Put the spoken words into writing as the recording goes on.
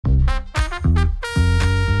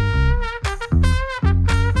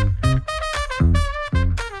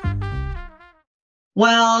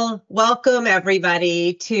Well, welcome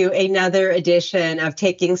everybody to another edition of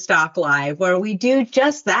Taking Stock Live, where we do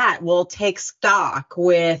just that. We'll take stock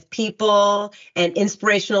with people and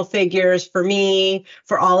inspirational figures for me,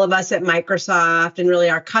 for all of us at Microsoft, and really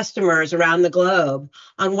our customers around the globe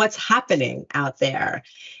on what's happening out there.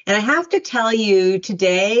 And I have to tell you,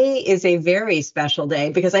 today is a very special day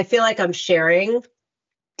because I feel like I'm sharing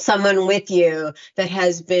someone with you that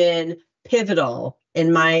has been pivotal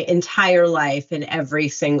in my entire life in every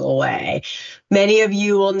single way. Many of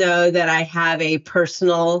you will know that I have a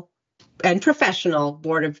personal and professional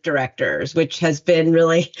board of directors, which has been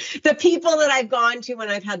really the people that I've gone to when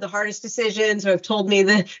I've had the hardest decisions, who have told me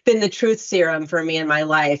been the truth serum for me in my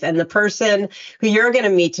life. And the person who you're going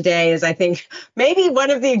to meet today is, I think, maybe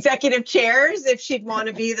one of the executive chairs, if she'd want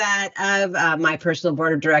to be that, of my personal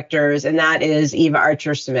board of directors, and that is Eva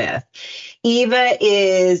Archer-Smith. Eva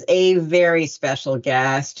is a very special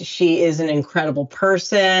guest. She is an incredible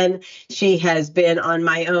person. She has been on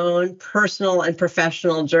my own personal and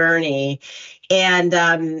professional journey.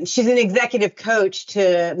 And she's an executive coach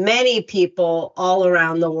to many people all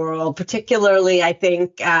around the world, particularly, I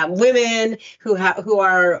think, women who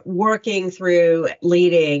are working through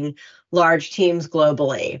leading large teams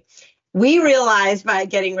globally. We realized by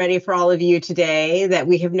getting ready for all of you today that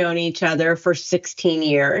we have known each other for 16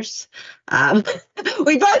 years.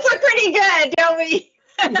 We both look pretty good, don't we?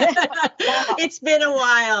 It's been a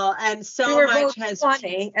while, and so much has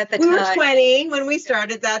 20 at the we time. were 20 when we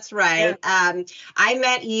started. That's right. Yeah. I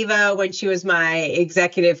met Eva when she was my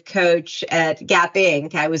executive coach at Gap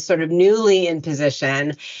Inc. I was sort of newly in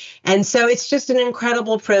position. And so it's just an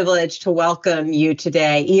incredible privilege to welcome you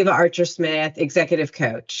today, Eva Archer-Smith, executive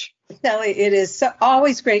coach. Shelley, it is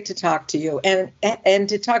always great to talk to you, and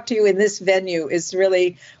to talk to you in this venue is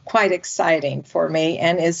really quite exciting for me,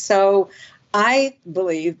 and is so, I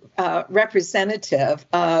believe, representative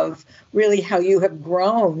of really how you have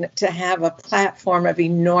grown to have a platform of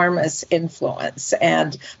enormous influence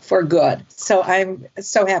and for good. So I'm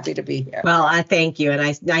so happy to be here. Well, I thank you.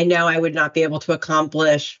 And I know I would not be able to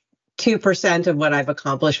accomplish 2% of what I've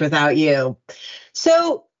accomplished without you.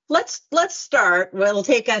 So let's start. Well, it'll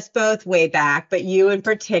take us both way back, but you in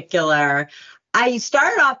particular. I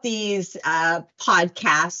started off these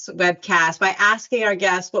webcasts, by asking our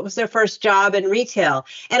guests what was their first job in retail.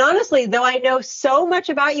 And honestly, though I know so much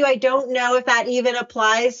about you, I don't know if that even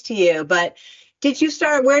applies to you. But did you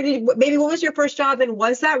start, maybe what was your first job, and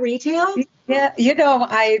was that retail? Yeah,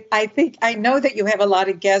 I think I know that you have a lot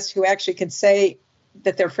of guests who actually can say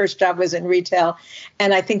that their first job was in retail.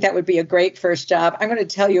 And I think that would be a great first job. I'm going to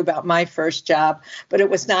tell you about my first job, but it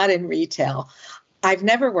was not in retail. I've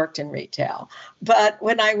never worked in retail, but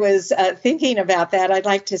when I was thinking about that, I'd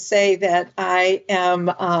like to say that I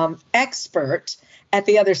am expert at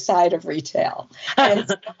the other side of retail. And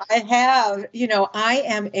so I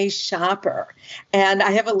am a shopper, and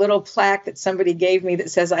I have a little plaque that somebody gave me that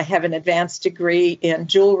says I have an advanced degree in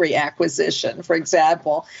jewelry acquisition, for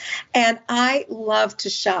example. And I love to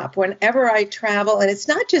shop whenever I travel. And it's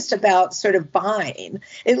not just about sort of buying.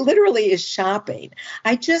 It literally is shopping.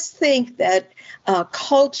 I just think that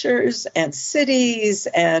cultures and cities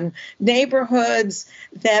and neighborhoods,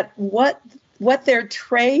 that what they're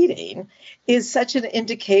trading is such an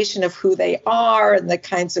indication of who they are and the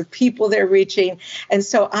kinds of people they're reaching. And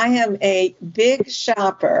so I am a big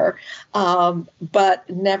shopper, but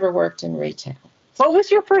never worked in retail. What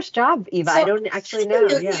was your first job, Eva? I don't actually know.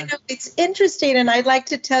 Yeah. It's interesting, and I'd like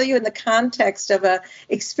to tell you in the context of a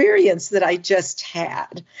experience that I just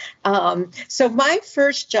had. So my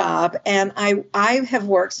first job, and I have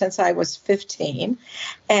worked since I was 15,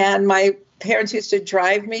 and my parents used to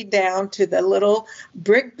drive me down to the little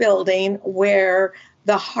brick building where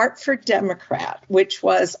the Hartford Democrat, which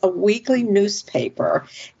was a weekly newspaper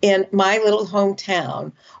in my little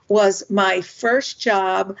hometown, was my first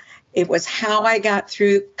job. It was how I got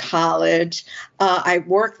through college. I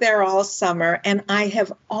worked there all summer, and I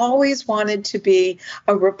have always wanted to be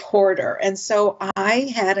a reporter. And so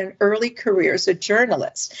I had an early career as a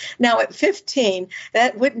journalist. Now, at 15,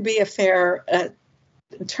 that wouldn't be a fair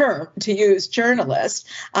term to use, journalist.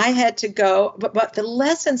 I had to go, but the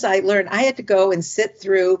lessons I learned, I had to go and sit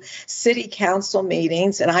through city council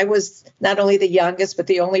meetings, and I was not only the youngest, but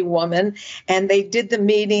the only woman, and they did the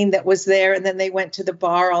meeting that was there, and then they went to the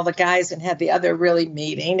bar, all the guys, and had the other really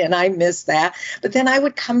meeting, and I missed that. But then I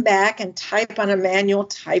would come back and type on a manual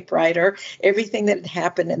typewriter everything that had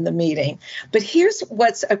happened in the meeting. But here's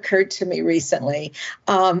what's occurred to me recently.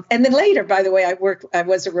 And then later, by the way, I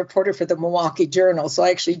was a reporter for the Milwaukee Journal, so I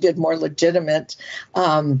actually did more legitimate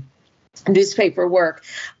newspaper work.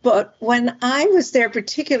 But when I was there,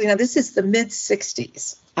 particularly, now this is the mid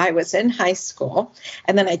 60s. I was in high school,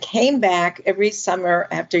 and then I came back every summer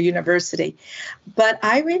after university. But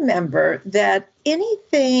I remember that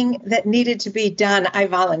anything that needed to be done, I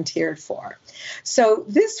volunteered for. So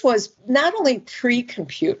this was not only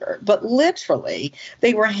pre-computer, but literally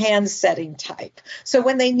they were hand setting type. So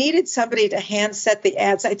when they needed somebody to hand set the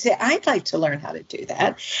ads, I'd say, I'd like to learn how to do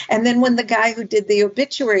that. And then when the guy who did the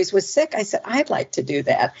obituaries was sick, I said, I'd like to do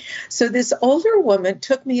that. So this older woman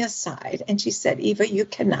took me aside and she said, Eva, you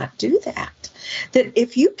cannot do that. That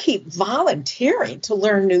if you keep volunteering to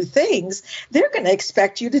learn new things, they're going to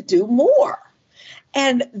expect you to do more.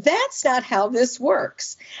 And that's not how this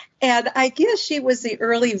works. And I guess she was the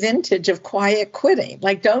early vintage of quiet quitting,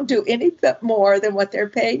 like don't do anything more than what they're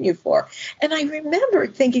paying you for. And I remember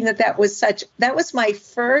thinking that was my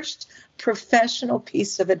first professional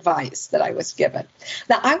piece of advice that I was given.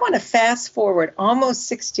 Now, I want to fast forward almost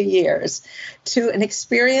 60 years to an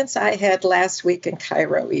experience I had last week in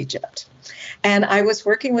Cairo, Egypt. And I was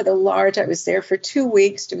working with I was there for 2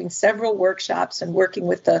 weeks doing several workshops and working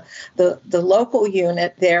with the local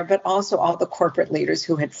unit there, but also all the corporate leaders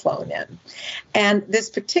who had flown in. And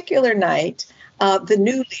this particular night, the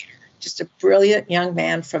new leader, just a brilliant young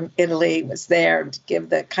man from Italy, was there to give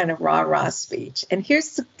the kind of rah-rah speech. And here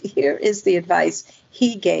is the advice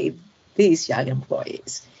he gave these young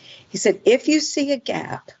employees. He said, if you see a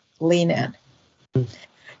gap, lean in.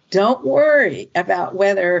 Don't worry about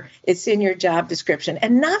whether it's in your job description,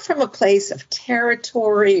 and not from a place of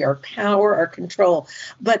territory or power or control,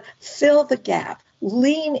 but fill the gap,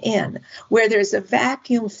 lean in. Where there's a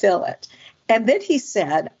vacuum, fill it. And then he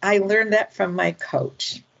said, I learned that from my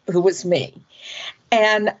coach, who was me,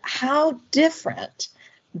 and how different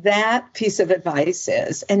that piece of advice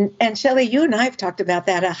is. And Shelley, you and I have talked about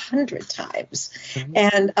that 100 times,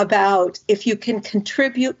 and about if you can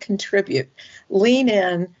contribute, lean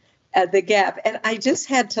in at the gap. And I just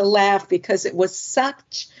had to laugh because it was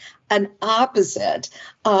such an opposite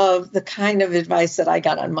of the kind of advice that I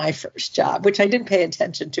got on my first job, which I didn't pay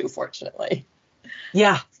attention to, fortunately.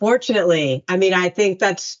 Yeah, fortunately. I mean, I think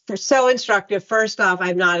that's so instructive. First off,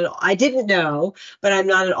 I didn't know, but I'm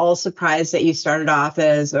not at all surprised that you started off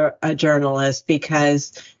as a journalist,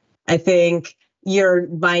 because I think you're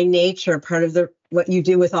by nature, part of what you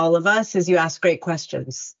do with all of us is you ask great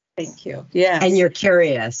questions. Thank you. Yes. And you're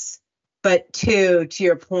curious. But to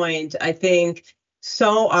your point, I think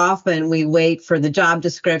so often we wait for the job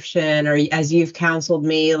description, or as you've counseled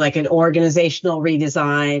me, like an organizational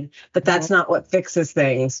redesign, but that's not what fixes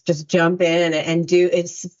things. Just jump in and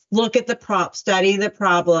look at the study the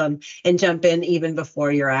problem, and jump in even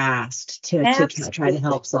before you're asked to try to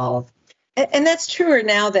help solve. And that's truer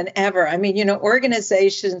now than ever. I mean,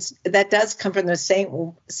 organizations, that does come from the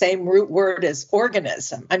same root word as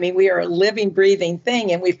organism. I mean, we are a living, breathing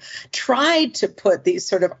thing, and we've tried to put these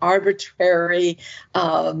sort of arbitrary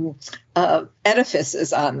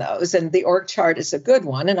edifices on those. And the org chart is a good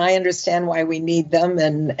one, and I understand why we need them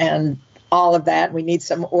and all of that. We need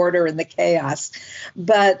some order in the chaos.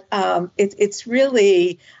 But it's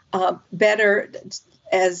really better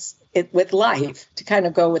with life to kind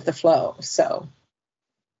of go with the flow. So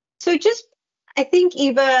I think,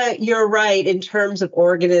 Eva, you're right in terms of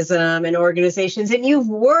organism and organizations, and you've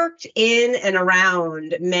worked in and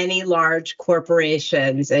around many large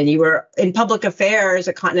corporations, and you were in public affairs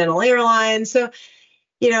at Continental Airlines. So,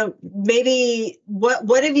 maybe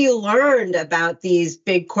what have you learned about these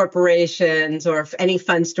big corporations, or any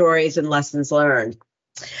fun stories and lessons learned?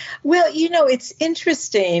 Well, it's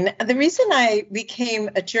interesting. The reason I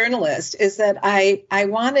became a journalist is that I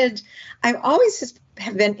always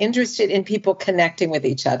have been interested in people connecting with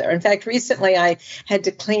each other. In fact, recently I had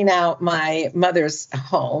to clean out my mother's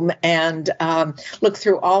home and look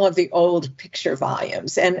through all of the old picture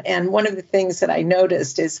volumes. And one of the things that I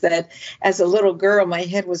noticed is that as a little girl, my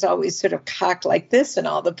head was always sort of cocked like this in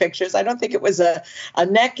all the pictures. I don't think it was a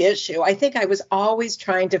neck issue. I think I was always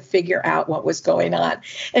trying to figure out what was going on.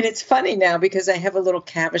 And it's funny now because I have a little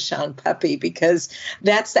Cavachon puppy, because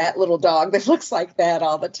that's that little dog that looks like that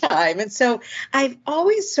all the time. And so I've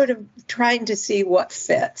always sort of trying to see what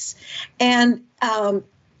fits. And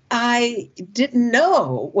I didn't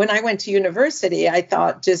know when I went to university. I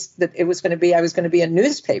thought just that I was going to be a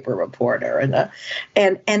newspaper reporter, and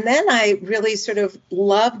then I really sort of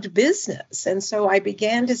loved business, and so I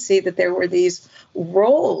began to see that there were these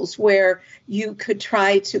roles where you could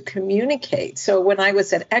try to communicate. So when I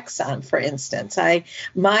was at Exxon, for instance,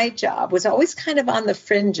 my job was always kind of on the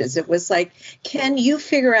fringes. It was like, can you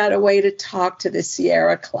figure out a way to talk to the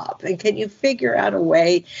Sierra Club, and can you figure out a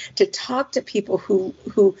way to talk to people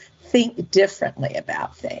who think differently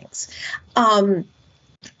about things. I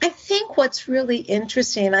think what's really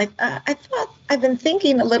interesting, I thought I've been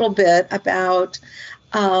thinking a little bit about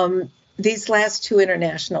these last 2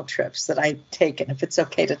 international trips that I've taken, if it's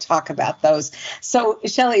okay to talk about those. So,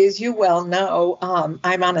 Shelley, as you well know,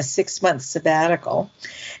 I'm on a 6-month sabbatical.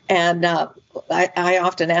 And I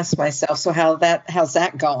often ask myself, so how's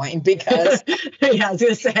that going? Because yeah, I was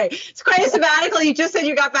going to say, it's quite a sabbatical. You just said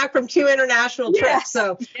you got back from 2 international trips. Yes,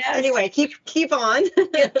 So yes. Anyway, keep on.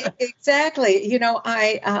 Exactly.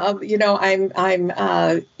 I'm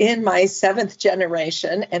in my 7th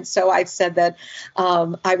generation. And so I've said that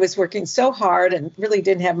I was working so hard and really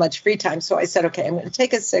didn't have much free time. So I said, okay, I'm going to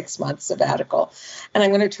take a 6-month sabbatical, and I'm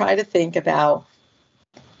going to try to think about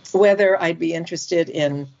whether I'd be interested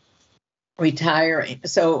in retiring.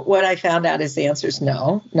 So what I found out is the answer is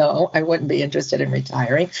no, I wouldn't be interested in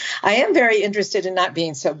retiring. I am very interested in not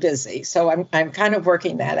being so busy. So I'm kind of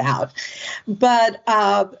working that out. But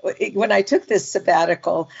when I took this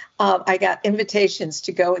sabbatical, I got invitations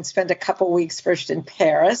to go and spend a couple weeks first in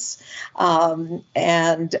Paris and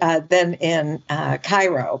then in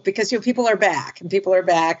Cairo, because people are back and people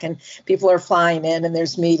are flying in and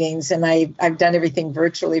there's meetings, and I've done everything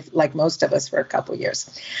virtually like most of us for a couple years.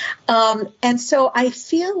 And so I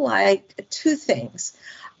feel like 2 things.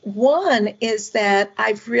 One is that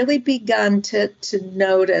I've really begun to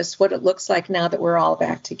notice what it looks like now that we're all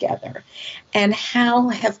back together, and how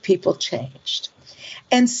have people changed.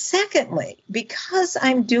 And secondly, because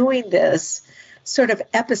I'm doing this sort of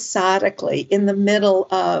episodically in the middle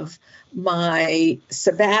of my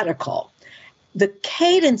sabbatical, the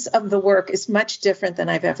cadence of the work is much different than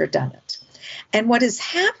I've ever done it. And what is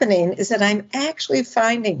happening is that I'm actually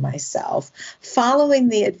finding myself following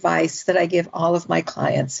the advice that I give all of my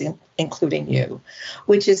clients, including you,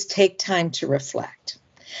 which is take time to reflect.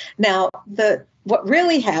 Now, what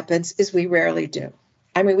really happens is we rarely do.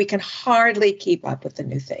 I mean, we can hardly keep up with the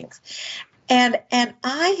new things. And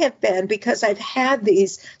I have been, because I've had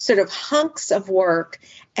these sort of hunks of work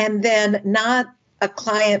and then not a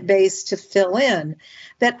client base to fill in,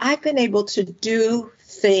 that I've been able to do,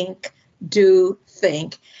 think.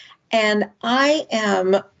 And I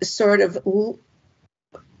am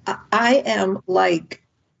like,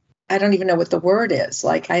 I don't even know what the word is.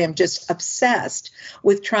 Like, I am just obsessed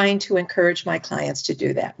with trying to encourage my clients to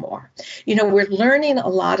do that more. We're learning a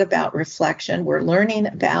lot about reflection. We're learning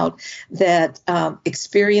about that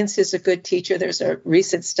experience is a good teacher. There's a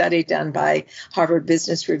recent study done by Harvard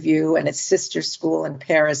Business Review and its sister school in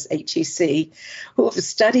Paris, HEC, who have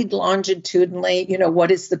studied longitudinally,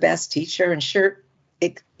 what is the best teacher. And sure,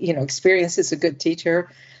 experience is a good teacher.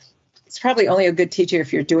 It's probably only a good teacher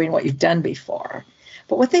if you're doing what you've done before.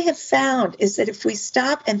 But what they have found is that if we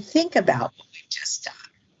stop and think about what we've just done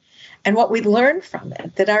and what we learn from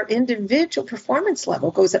it, that our individual performance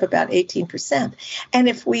level goes up about 18%. And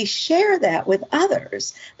if we share that with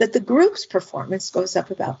others, that the group's performance goes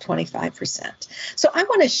up about 25%. So I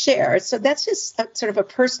want to share. So that's just sort of a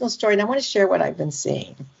personal story. And I want to share what I've been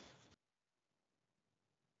seeing.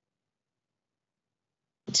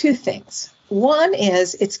 2 things. One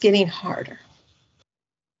is it's getting harder.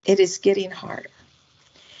 It is getting harder.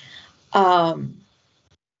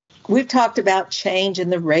 We've talked about change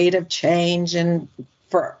and the rate of change and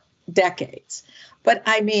for decades, but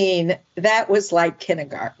I mean, that was like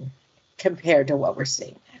kindergarten compared to what we're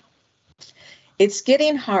seeing now. It's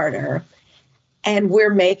getting harder, and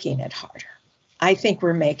we're making it harder. I think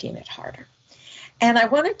we're making it harder. And I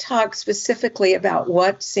want to talk specifically about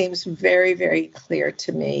what seems very, very clear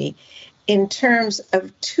to me in terms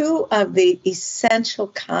of 2 of the essential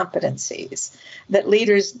competencies that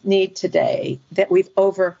leaders need today that we've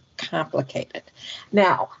overcomplicated.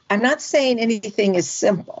 Now, I'm not saying anything is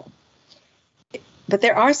simple, but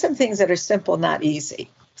there are some things that are simple, not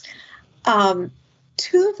easy. 2 of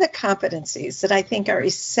the competencies that I think are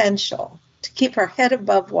essential to keep our head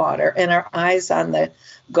above water and our eyes on the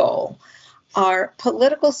goal are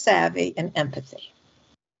political savvy and empathy,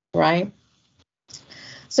 right?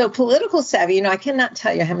 So political savvy, I cannot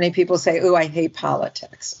tell you how many people say, oh, I hate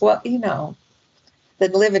politics. Well,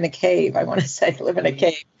 then live in a cave. I want to say live in a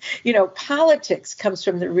cave. Politics comes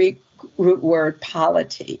from the root word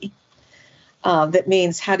polity. That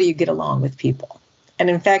means how do you get along with people? And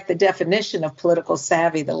in fact, the definition of political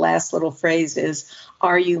savvy, the last little phrase is,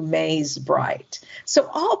 are you maze bright? So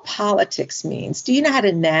all politics means, do you know how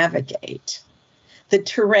to navigate the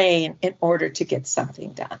terrain in order to get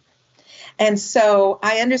something done? And so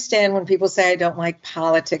I understand when people say I don't like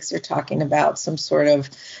politics, they're talking about some sort of,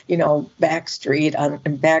 back street,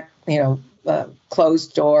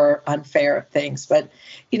 closed door, unfair things. But,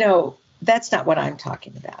 That's not what I'm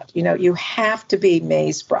talking about. You have to be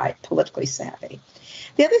maze bright, politically savvy.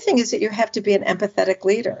 The other thing is that you have to be an empathetic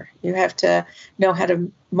leader. You have to know how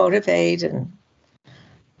to motivate and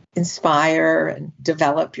inspire and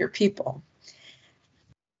develop your people.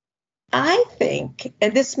 I think,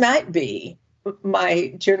 and this might be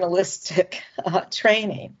my journalistic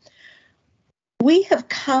training, we have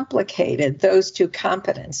complicated those two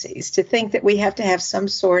competencies to think that we have to have some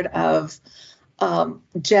sort of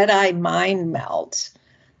Jedi mind melt,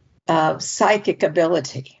 psychic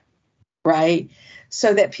ability, right?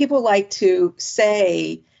 So that people like to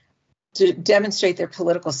say, to demonstrate their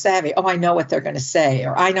political savvy, oh, I know what they're going to say,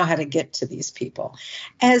 or I know how to get to these people,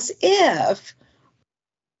 as if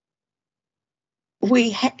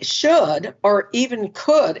we should, or even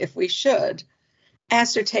could, if we should,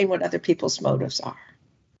 ascertain what other people's motives are.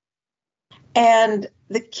 And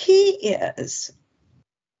the key is,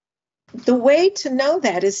 the way to know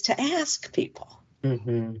that is to ask people.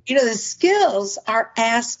 Mm-hmm. The skills are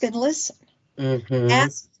ask and listen. Mm-hmm.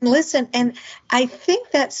 Ask and listen. And I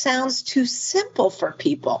think that sounds too simple for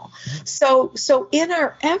people. So in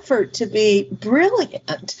our effort to be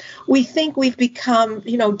brilliant, we think we've become,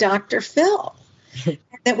 Dr. Phil.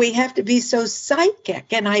 That we have to be so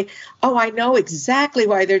psychic. And I know exactly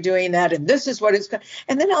why they're doing that. And this is what it's going.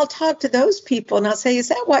 And then I'll talk to those people and I'll say, is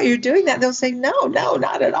that why you're doing that? And they'll say, no,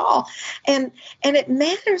 not at all. And it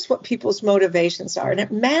matters what people's motivations are. And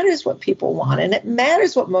it matters what people want. And it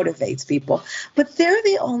matters what motivates people. But they're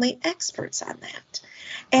the only experts on that.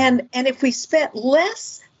 And if we spent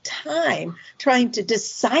less time trying to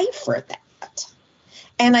decipher that,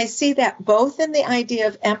 and I see that both in the idea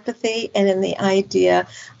of empathy and in the idea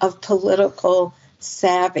of political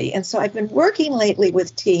savvy. And so I've been working lately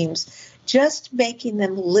with teams, just making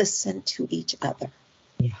them listen to each other.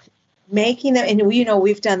 Yeah. Making them, and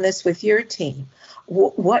we've done this with your team.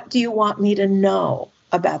 What do you want me to know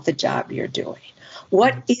about the job you're doing?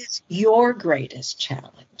 What is your greatest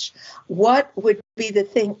challenge? What would be the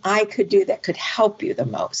thing I could do that could help you the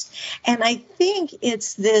most? And I think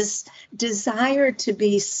it's this desire to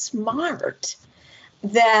be smart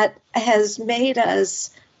that has made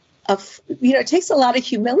us, it takes a lot of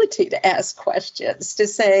humility to ask questions, to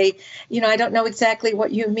say, I don't know exactly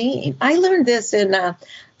what you mean. I learned this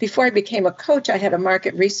before I became a coach. I had a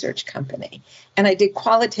market research company, and I did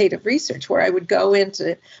qualitative research where I would go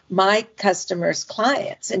into my customers'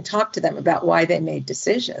 clients and talk to them about why they made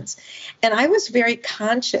decisions. And I was very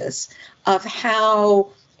conscious of how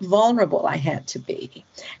vulnerable I had to be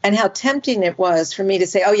and how tempting it was for me to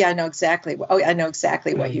say, I know exactly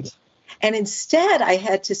what you mean. And instead, I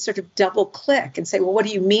had to sort of double click and say, well, what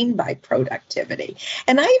do you mean by productivity?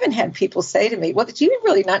 And I even had people say to me, well, do you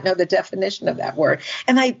really not know the definition of that word?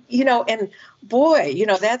 And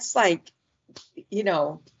that's like,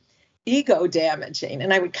 ego damaging.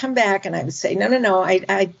 And I would come back and I would say, no,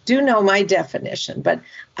 I do know my definition, but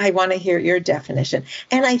I want to hear your definition.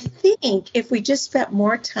 And I think if we just spent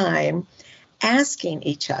more time asking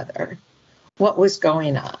each other what was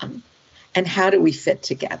going on, and how do we fit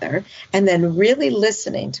together? And then really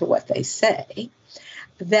listening to what they say,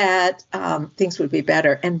 that things would be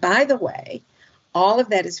better. And by the way, all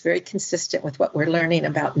of that is very consistent with what we're learning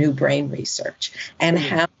about new brain research and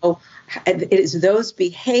how it is those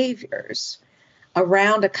behaviors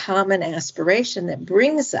around a common aspiration that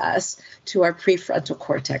brings us to our prefrontal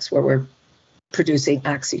cortex, where we're producing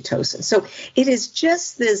oxytocin. So it is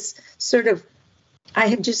just this sort of, I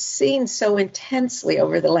have just seen so intensely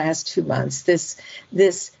over the last 2 months, this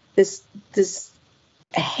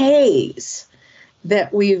haze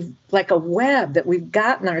that we've, like a web that we've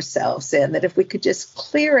gotten ourselves in, that if we could just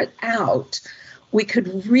clear it out, we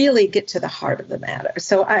could really get to the heart of the matter.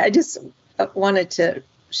 So I just wanted to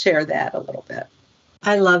share that a little bit.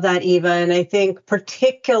 I love that, Eva. And I think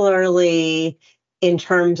particularly in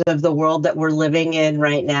terms of the world that we're living in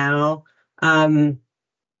right now, I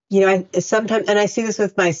sometimes, and I see this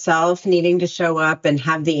with myself, needing to show up and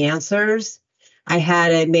have the answers. I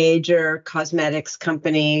had a major cosmetics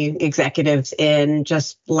company executives in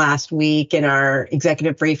just last week in our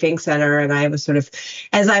executive briefing center. And I was sort of,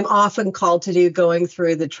 as I'm often called to do, going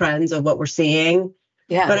through the trends of what we're seeing.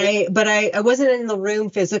 Yeah. But I wasn't in the room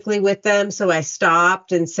physically with them. So I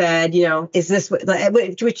stopped and said, is this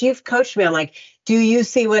which you've coached me on, like, do you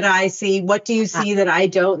see what I see? What do you see that I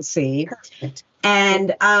don't see? Perfect.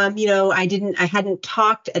 And, I hadn't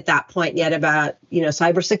talked at that point yet about,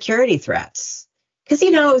 cybersecurity threats. Because,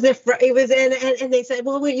 it was, and they said,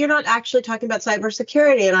 well, you're not actually talking about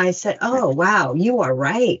cybersecurity. And I said, oh, wow, you are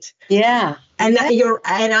right. Yeah. And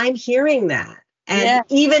and I'm hearing that. And Yeah.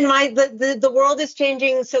 even the world is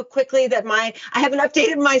changing so quickly that I haven't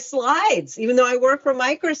updated my slides, even though I work for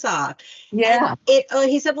Microsoft. Yeah. And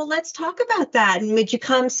he said, well, let's talk about that. And would you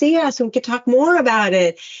come see us and we could talk more about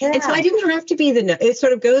it? And so I didn't have to be it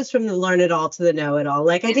sort of goes from the learn it all to the know it all.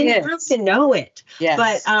 Like I didn't have to know it.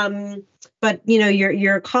 Yes. But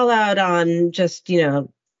your call out on just,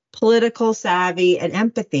 political savvy and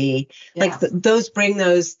empathy, like those bring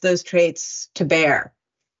those traits to bear.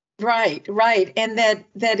 Right. And that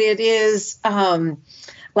it is,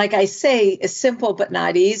 like I say, is simple but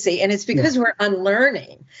not easy. And it's because we're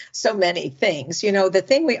unlearning so many things. The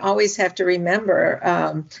thing we always have to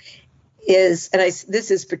remember is, and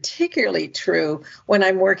this is particularly true when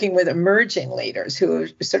I'm working with emerging leaders who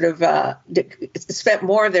sort of spent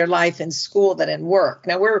more of their life in school than in work.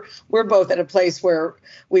 Now we're both at a place where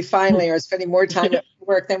we finally are spending more time at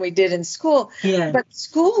work than we did in school. Yeah. But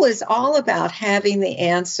school is all about having the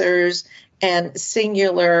answers and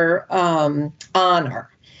singular honor.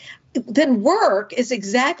 Then work is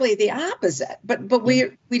exactly the opposite, but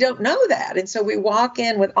we don't know that, and so we walk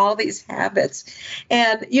in with all these habits,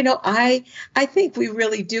 and I think we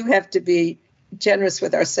really do have to be generous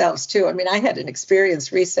with ourselves too. I mean, I had an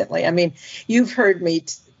experience recently. I mean, you've heard me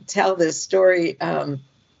tell this story,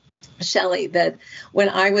 Shelley, that when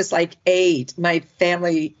I was like 8, my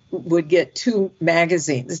family would get 2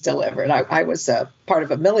 magazines delivered. I was a part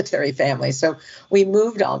of a military family, so we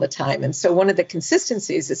moved all the time. And so one of the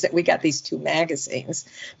consistencies is that we got these 2 magazines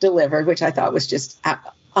delivered, which I thought was just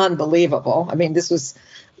unbelievable. I mean, this was,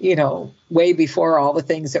 way before all the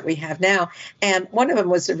things that we have now. And one of them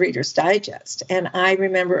was the Reader's Digest. And I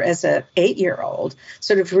remember as a 8-year-old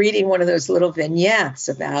sort of reading one of those little vignettes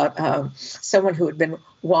about someone who had been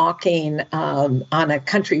walking on a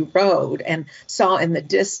country road and saw in the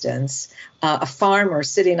distance a farmer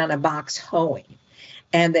sitting on a box hoeing.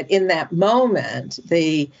 And that in that moment,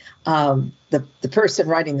 the person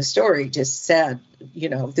writing the story just said,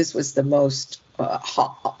 this was the most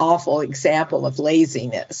awful example of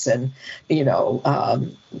laziness and,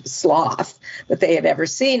 sloth that they had ever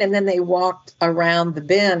seen. And then they walked around the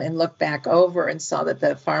bin and looked back over and saw that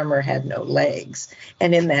the farmer had no legs.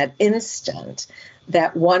 And in that instant,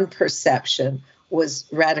 that one perception was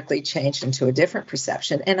radically changed into a different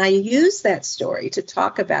perception. And I use that story to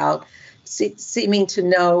talk about seeming to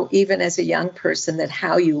know, even as a young person, that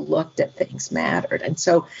how you looked at things mattered. And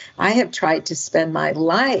so I have tried to spend my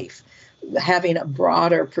life having a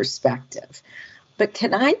broader perspective. But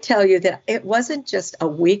can I tell you that it wasn't just a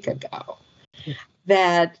week ago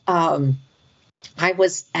that I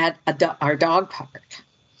was at our dog park.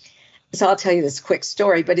 So I'll tell you this quick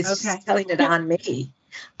story, but it's just telling it on me.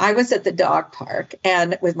 I was at the dog park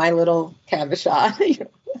and with my little Cavachon,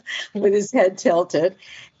 with his head tilted.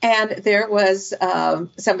 And there was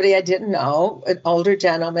somebody I didn't know, an older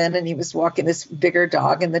gentleman, and he was walking this bigger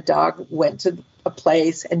dog, and the dog went to a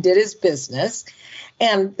place and did his business.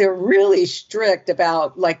 And they're really strict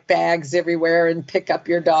about like bags everywhere and pick up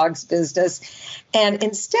your dog's business. And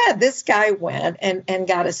instead, this guy went and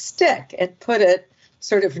got a stick and put it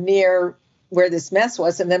sort of near where this mess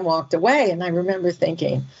was and then walked away. And I remember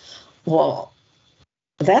thinking, well,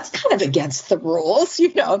 that's kind of against the rules,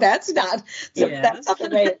 that's not the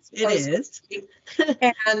way it's supposed to be.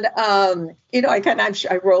 And,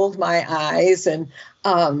 I rolled my eyes, and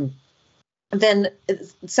then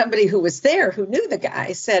somebody who was there who knew the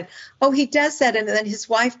guy said, oh, he does that. And then his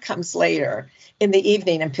wife comes later in the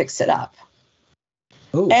evening and picks it up.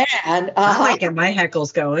 Ooh. And I might get my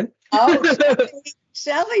heckles going. Oh,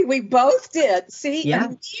 Shelley, we both did. See,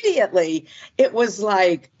 immediately it was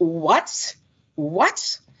like, what?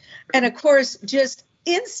 And of course, just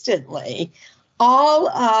instantly, all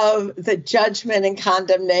of the judgment and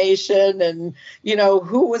condemnation and,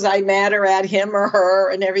 who was I madder at, him or her,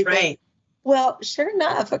 and everything. Right. Well, sure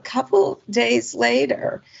enough, a couple days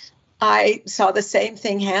later, I saw the same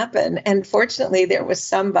thing happen. And fortunately, there was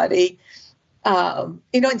somebody,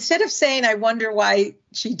 instead of saying, I wonder why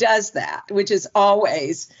she does that, which is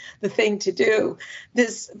always the thing to do,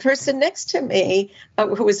 this person next to me,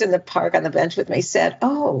 who was in the park on the bench with me, said,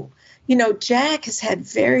 oh, Jack has had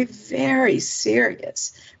very, very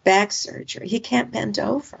serious back surgery. He can't bend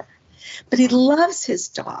over. But he loves his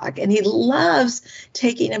dog, and he loves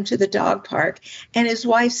taking him to the dog park. And his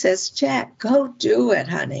wife says, Jack, go do it,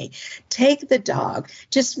 honey. Take the dog.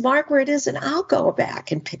 Just mark where it is, and I'll go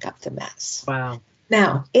back and pick up the mess. Wow.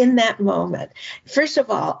 Now, in that moment, first of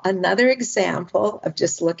all, another example of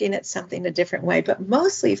just looking at something a different way, but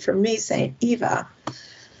mostly for me saying, Eva,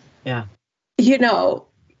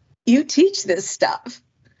 you teach this stuff.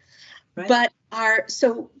 Right. But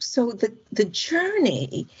so the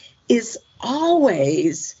journey is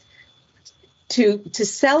always to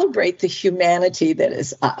celebrate the humanity that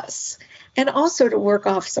is us, and also to work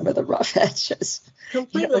off some of the rough edges.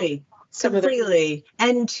 Completely. Completely.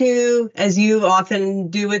 And to, as you often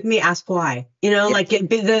do with me, ask why. Like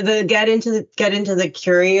get into the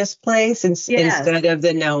curious place instead of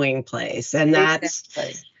the knowing place. And that's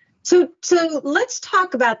so let's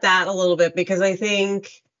talk about that a little bit, because I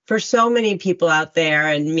think for so many people out there,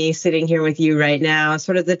 and me sitting here with you right now,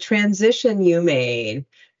 sort of the transition you made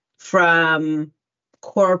from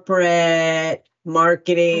corporate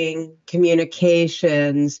marketing,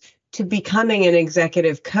 communications, to becoming an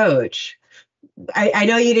executive coach. I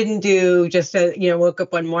know you didn't do just woke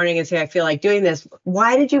up one morning and say, I feel like doing this.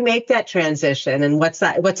 Why did you make that transition? And what's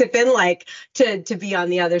it been like to be on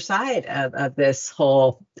the other side of this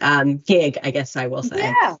whole gig, I guess I will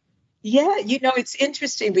say. Yeah. It's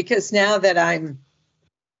interesting because now that I'm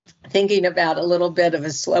thinking about a little bit of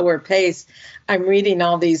a slower pace, I'm reading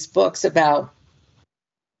all these books about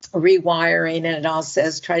rewiring, and it all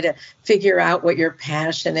says try to figure out what your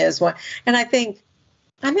passion is. And I think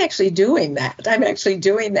I'm actually doing that. I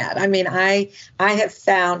mean, I have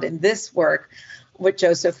found in this work what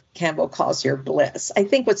Joseph Campbell calls your bliss. I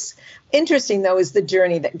think what's interesting, though, is the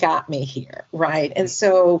journey that got me here, right? And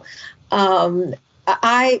so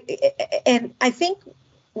I think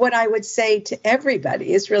what I would say to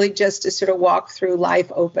everybody is really just to sort of walk through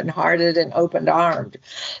life open-hearted and open-armed.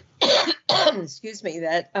 Excuse me,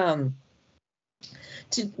 that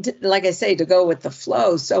like I say, to go with the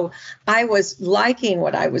flow. So I was liking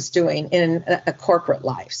what I was doing in a corporate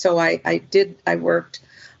life. So I worked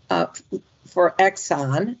for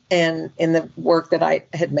Exxon, and in the work that I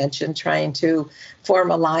had mentioned, trying to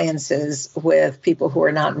form alliances with people who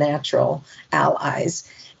are not natural allies.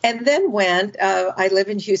 And then I live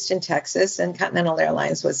in Houston, Texas, and Continental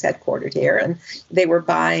Airlines was headquartered here, and they were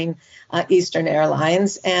buying Eastern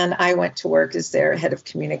Airlines, and I went to work as their head of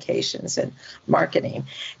communications and marketing.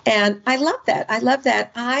 And I love that.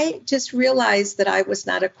 I just realized that I was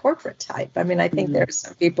not a corporate type. I mean, I think there are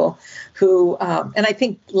some people who, and I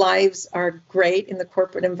think lives are great in the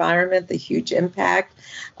corporate environment, the huge impact.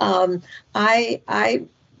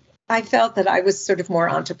 I felt that I was sort of more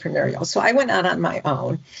entrepreneurial. So I went out on my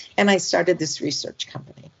own and I started this research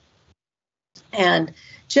company, and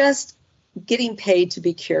just getting paid to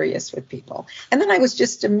be curious with people. And then I was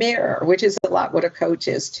just a mirror, which is a lot what a coach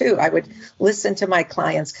is too. I would listen to my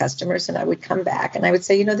clients' customers, and I would come back and I would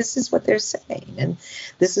say, this is what they're saying, and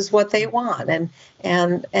this is what they want. And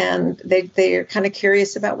they're kind of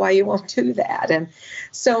curious about why you won't do that. And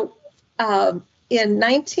so, in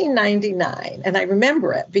 1999, and I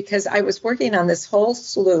remember it because I was working on this whole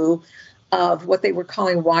slew of what they were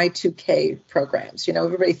calling Y2K programs.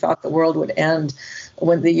 Everybody thought the world would end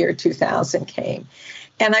when the year 2000 came.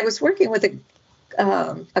 And I was working with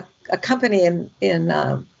a company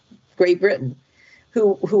in Great Britain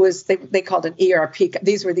who was, they called an ERP.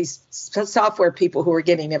 These were these software people who were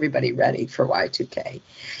getting everybody ready for Y2K.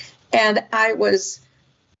 And I was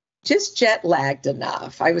just jet lagged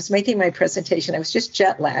enough. I was making my presentation. I was just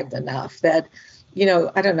jet lagged enough that,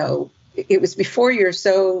 I don't know, it was before you're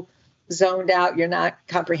so zoned out, you're not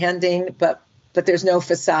comprehending, but there's no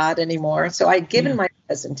facade anymore. So I'd given my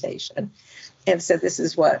presentation and said, this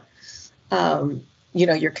is what,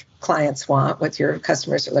 your clients want, what your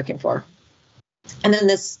customers are looking for. And then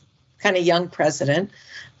this kind of young president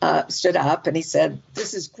stood up and he said,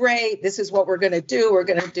 this is great. This is what we're going to do. We're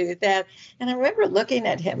going to do that. And I remember looking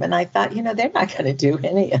at him and I thought, they're not going to do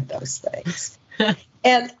any of those things.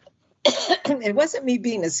 And it wasn't me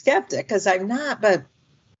being a skeptic, because I'm not, but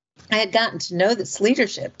I had gotten to know this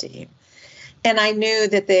leadership team, and I knew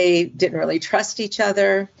that they didn't really trust each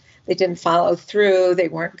other. They didn't follow through. They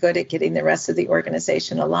weren't good at getting the rest of the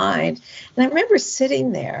organization aligned. And I remember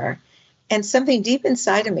sitting there and something deep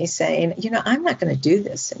inside of me saying, I'm not going to do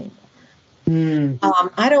this anymore.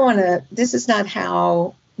 I don't want to, this is not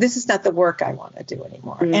the work I want to do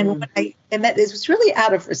anymore. And that it was really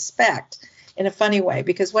out of respect in a funny way,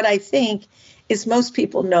 because what I think is most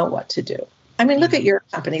people know what to do. I mean, look at your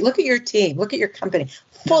company, look at your team, look at your company,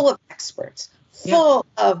 full of experts, full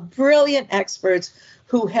of brilliant experts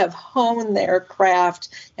who have honed their craft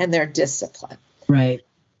and their discipline. Right.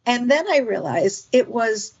 And then I realized it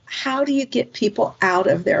was, how do you get people out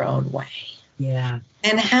of their own way? Yeah.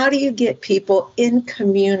 And how do you get people in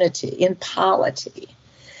community, in polity,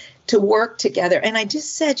 to work together? And I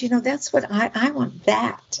just said, that's what I want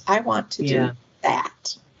that. I want to do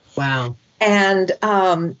that. Wow. And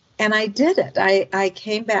I did it. I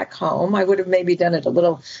came back home. I would have maybe done it a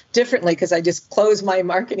little differently, because I just closed my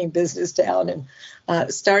marketing business down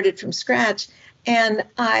and started from scratch. And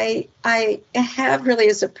I have really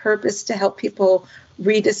as a purpose to help people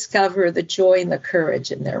rediscover the joy and the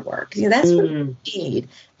courage in their work. That's what we need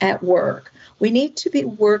at work. We need to be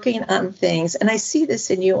working on things, and I see this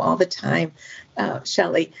in you all the time,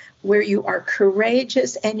 Shelley, where you are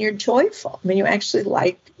courageous and you're joyful. I mean, you actually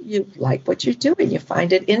like what you're doing. You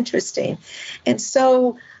find it interesting. And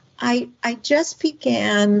so I just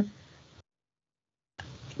began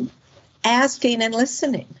asking and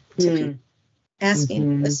listening to people. Asking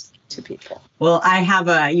and listening to people. Well, I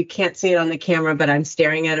have you can't see it on the camera, but I'm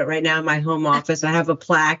staring at it right now in my home office. I have a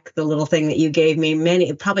plaque, the little thing that you gave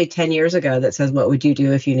me probably 10 years ago that says, "What would you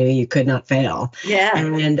do if you knew you could not fail?" Yeah.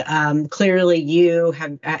 And clearly you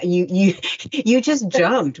have, you just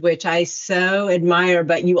jumped, which I so admire,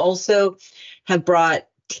 but you also have brought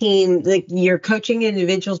team, like you're coaching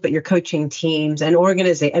individuals, but you're coaching teams and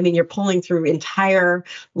organization. I mean, you're pulling through entire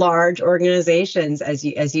large organizations as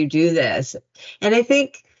you do this. And I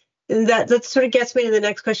think that sort of gets me to the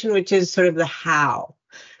next question, which is sort of the how.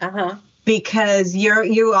 Because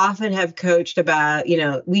you often have coached about,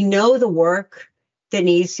 we know the work that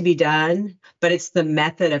needs to be done, but it's the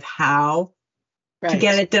method of how to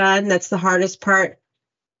get it done. That's the hardest part.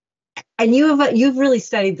 And you've really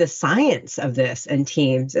studied the science of this and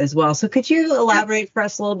teams as well. So could you elaborate for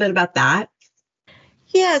us a little bit about that?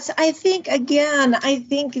 Yes, I think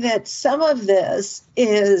that some of this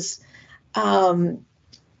is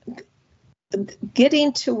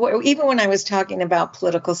getting to where, even when I was talking about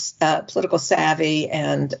political savvy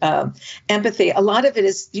and empathy, a lot of it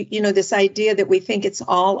is, this idea that we think it's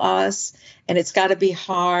all us and it's got to be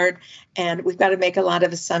hard and we've got to make a lot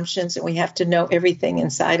of assumptions and we have to know everything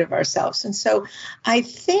inside of ourselves. And so I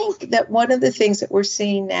think that one of the things that we're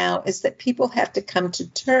seeing now is that people have to come to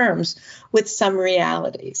terms with some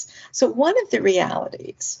realities. So one of the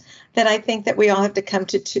realities that I think that we all have to come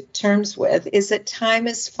to terms with is that time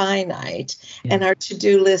is finite and our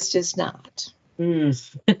to-do list is not. and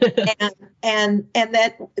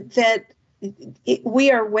that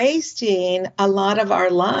we are wasting a lot of our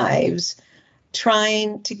lives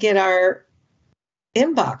trying to get our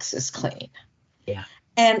inboxes clean. Yeah.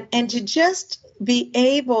 And to just be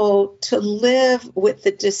able to live with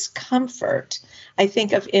the discomfort, I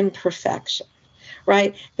think, of imperfection,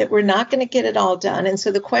 right? That we're not going to get it all done. And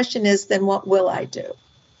so the question is, then what will I do?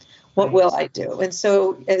 What will I do? And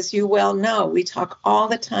so, as you well know, we talk all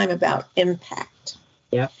the time about impact.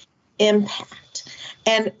 Yeah. Impact.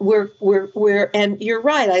 And and you're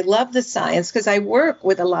right. I love the science because I work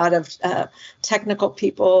with a lot of technical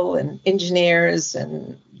people and engineers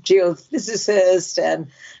and geophysicists, and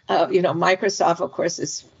Microsoft, of course,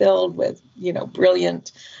 is filled with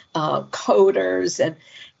brilliant coders,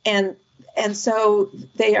 and so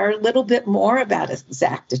they are a little bit more about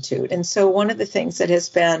exactitude. And so one of the things that has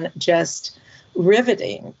been just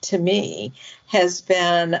riveting to me has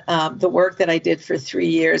been the work that I did for 3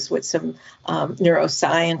 years with some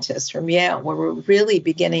neuroscientists from Yale, where we're really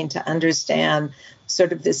beginning to understand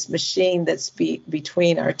sort of this machine that's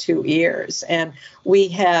between our two ears. And we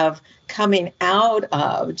have, coming out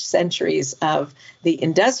of centuries of the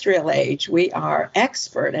industrial age, we are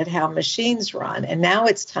expert at how machines run. And now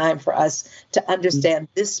it's time for us to understand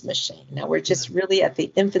this machine. Now we're just really at the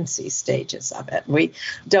infancy stages of it. We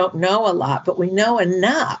don't know a lot, but we know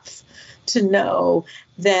enough to know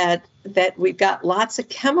that we've got lots of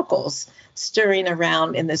chemicals stirring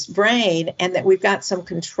around in this brain, and that we've got some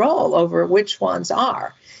control over which ones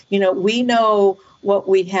are. We know what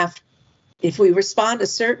we have. If we respond a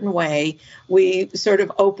certain way, we sort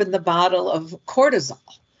of open the bottle of cortisol,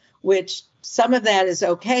 which some of that is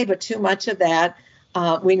okay, but too much of that,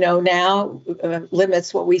 we know now,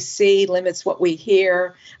 limits what we see, limits what we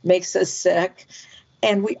hear, makes us sick.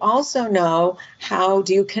 And we also know, how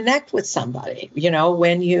do you connect with somebody,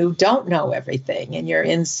 when you don't know everything and you're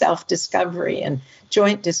in self-discovery and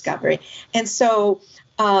joint discovery. And so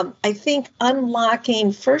I think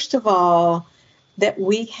unlocking, first of all, that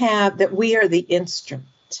we are the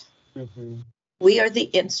instrument. Mm-hmm. We are the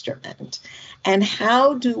instrument. And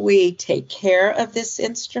how do we take care of this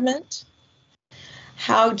instrument?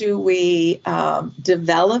 How do we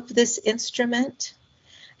develop this instrument?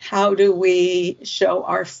 How do we show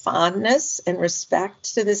our fondness and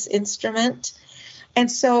respect to this instrument?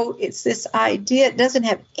 And so it's this idea, it doesn't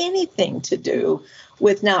have anything to do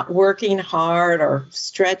with not working hard or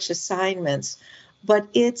stretch assignments, but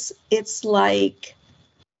it's like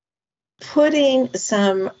putting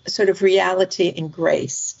some sort of reality and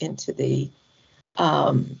grace into the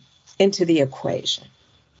equation.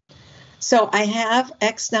 So I have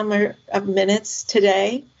X number of minutes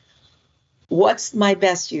today. What's my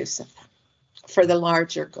best use of them for the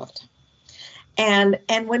larger good? And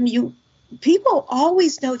when people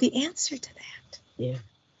always know the answer to that. Yeah.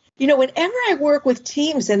 Whenever I work with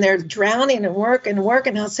teams and they're drowning and work,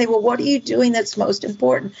 I'll say, well, what are you doing that's most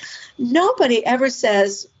important? Nobody ever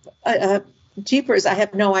says, jeepers, I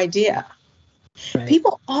have no idea. Right.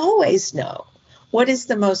 People always know what is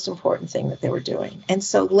the most important thing that they were doing. And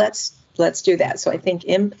so let's do that. So I think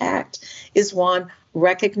impact is one,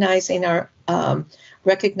 recognizing our own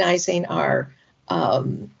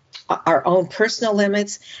personal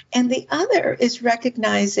limits. And the other is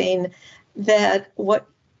recognizing that what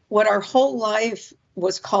our whole life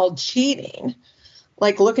was called cheating,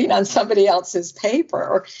 like looking on somebody else's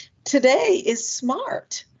paper, today is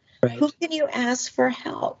smart. Right. Who can you ask for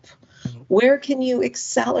help? Where can you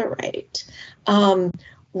accelerate?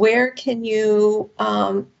 Where can you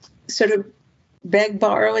sort of beg,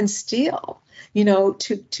 borrow, and steal?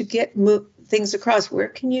 To get things across. Where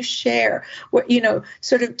can you share? Where,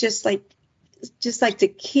 sort of just like to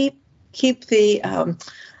keep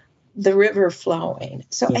the river flowing.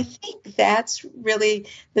 So yeah. I think that's really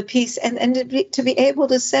the piece. And to be able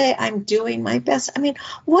to say, I'm doing my best. I mean,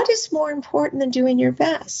 what is more important than doing your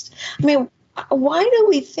best? I mean, why do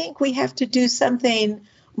we think we have to do something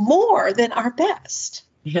more than our best?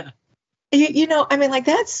 Yeah. I mean, like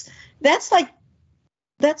that's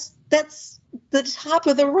the top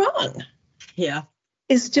of the rung. Yeah.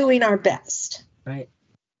 Is doing our best. Right.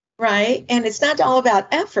 Right. And it's not all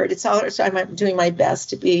about effort. It's all, so I'm doing my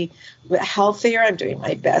best to be healthier. I'm doing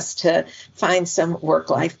my best to find some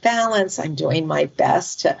work-life balance. I'm doing my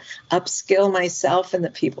best to upskill myself and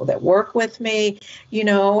the people that work with me,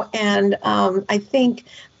 and I think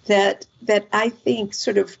that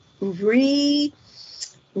sort of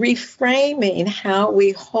reframing how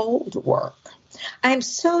we hold work. I'm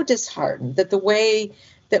so disheartened that the way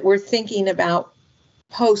that we're thinking about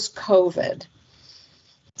post-COVID,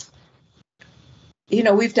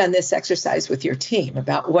 we've done this exercise with your team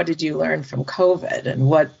about what did you learn from COVID and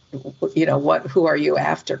who are you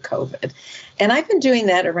after COVID? And I've been doing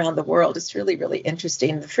that around the world. It's really, really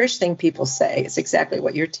interesting. The first thing people say is exactly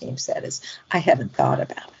what your team said is, I haven't thought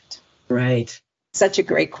about it. Right. Such a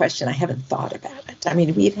great question. I haven't thought about it. I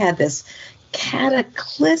mean, we've had this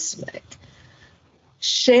cataclysmic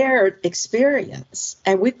shared experience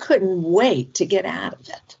and we couldn't wait to get out of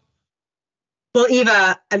it. Well,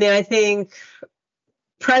 Eva, I mean, I think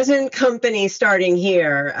present company starting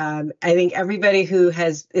here, I think everybody who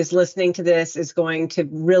is listening to this is going to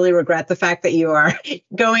really regret the fact that you are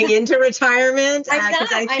going into retirement.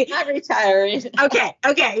 I'm not retiring. Okay.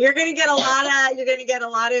 You're going to get a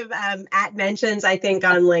lot of at mentions, I think,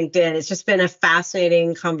 on LinkedIn. It's just been a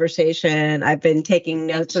fascinating conversation. I've been taking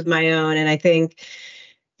notes of my own, and I think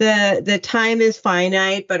the time is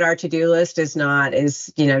finite, but our to-do list is not,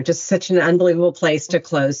 just such an unbelievable place to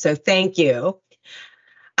close. So thank you.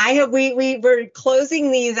 We were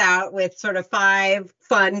closing these out with sort of five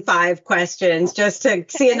questions just to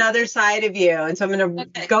see another side of you. And so I'm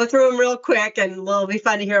going to go through them real quick and it'll be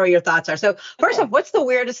fun to hear what your thoughts are. So first off, what's the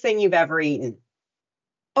weirdest thing you've ever eaten?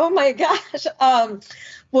 Oh my gosh.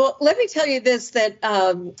 Well, let me tell you this, that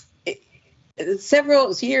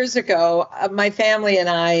several years ago, my family and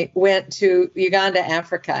I went to Uganda,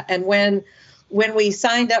 Africa. And when we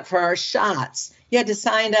signed up for our shots, you had to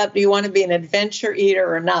sign up. Do you want to be an adventure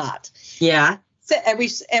eater or not? Yeah. So, and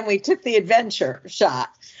we took the adventure shot.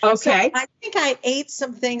 Okay. So I think I ate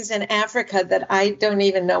some things in Africa that I don't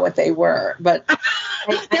even know what they were, but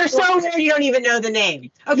they're so weird you don't even know the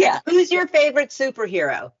name. Okay. Yeah. Who's your favorite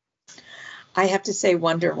superhero? I have to say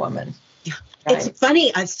Wonder Woman. Right? It's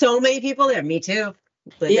funny. So many people there. Me too.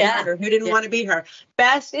 Yeah. Who didn't want to be her?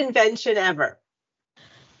 Best invention ever.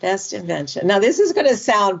 Best invention. Now, this is going to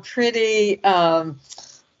sound pretty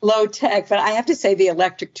low tech, but I have to say the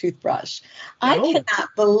electric toothbrush. I cannot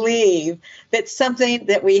believe that something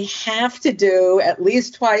that we have to do at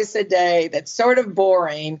least twice a day that's sort of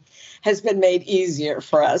boring has been made easier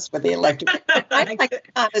for us with the electric. I'm like a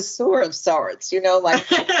connoisseur of sorts, like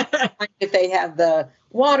if they have the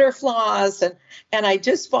water floss, and I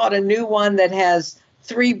just bought a new one that has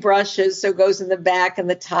 3 brushes, so it goes in the back and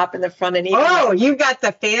the top and the front. And you got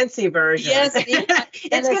the fancy version. Yes.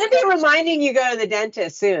 It's going to be reminding you go to the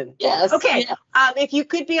dentist soon. Yes. Okay. Yeah. If you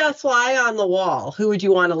could be a fly on the wall, who would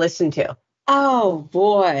you want to listen to? Oh,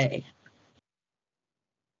 boy.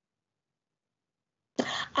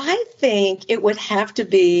 I think it would have to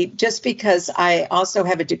be, just because I also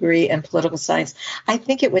have a degree in political science, I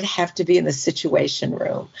think it would have to be in the Situation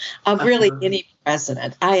Room of really any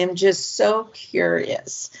president. I am just so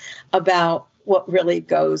curious about what really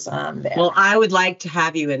goes on there. Well, I would like to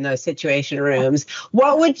have you in those situation rooms.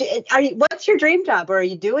 What's your dream job, or are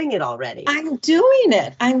you doing it already? I'm doing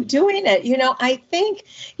it. I think,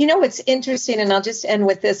 it's interesting, and I'll just end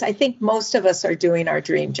with this. I think most of us are doing our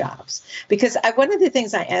dream jobs because one of the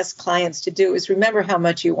things I ask clients to do is remember how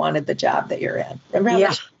much you wanted the job that you're in. Remember how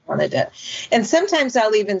much you wanted it. And sometimes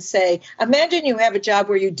I'll even say, imagine you have a job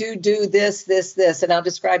where you do this, and I'll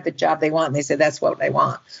describe the job they want. And they say, that's what I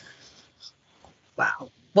want. Wow.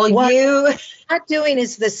 Well, what you I'm not doing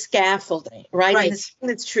is the scaffolding, right? Right. And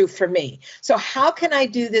that's true for me. So how can I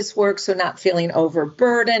do this work so not feeling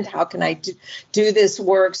overburdened? How can I do this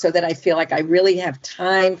work so that I feel like I really have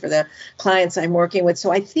time for the clients I'm working with? So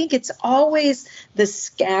I think it's always the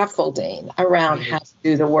scaffolding around how to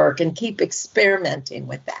do the work and keep experimenting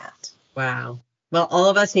with that. Wow. Well, all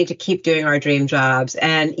of us need to keep doing our dream jobs.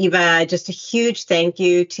 And Eva, just a huge thank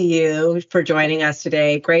you to you for joining us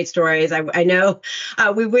today. Great stories. I know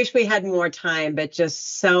we wish we had more time, but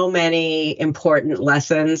just so many important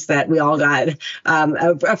lessons that we all got.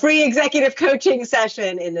 A free executive coaching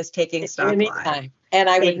session in this Taking Stock Live. And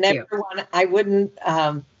I would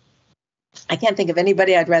I can't think of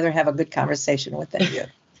anybody I'd rather have a good conversation with than you.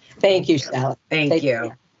 Thank you, Shelley. Thank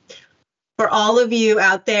you. For all of you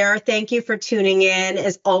out there, thank you for tuning in.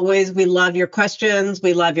 As always, we love your questions.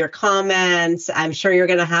 We love your comments. I'm sure you're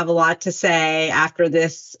going to have a lot to say after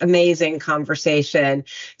this amazing conversation.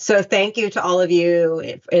 So thank you to all of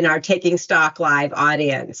you in our Taking Stock Live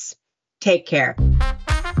audience. Take care.